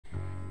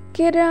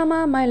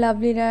K-drama My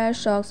Lovely Liar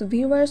shocks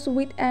viewers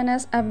with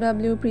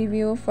NSFW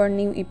preview for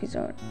new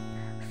episode.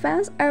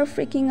 Fans are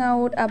freaking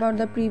out about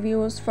the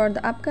previews for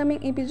the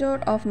upcoming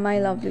episode of My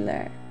Lovely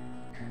Liar.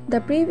 The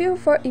preview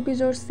for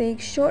episode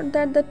 6 showed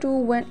that the two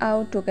went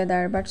out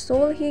together, but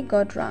Solhee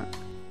got drunk.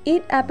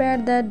 It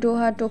appeared that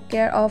Doha took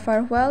care of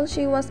her while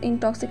she was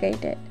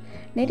intoxicated.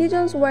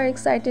 Netizens were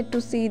excited to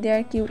see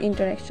their cute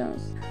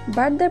interactions.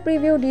 But the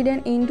preview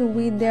didn't end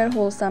with their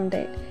wholesome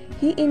date.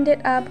 He ended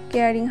up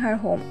carrying her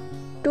home.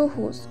 To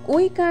whose?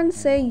 We can't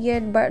say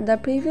yet, but the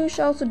preview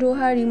shows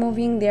Doha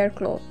removing their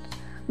clothes.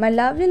 My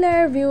Lovely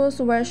Liar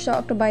viewers were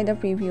shocked by the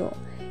preview.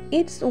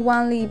 It's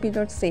only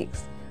episode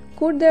 6.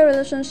 Could their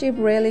relationship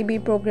really be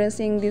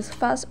progressing this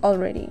fast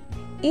already?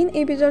 In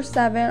episode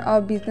 7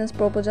 of Business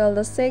Proposal,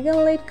 the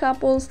second lead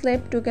couple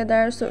slept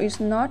together, so it's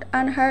not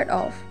unheard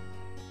of.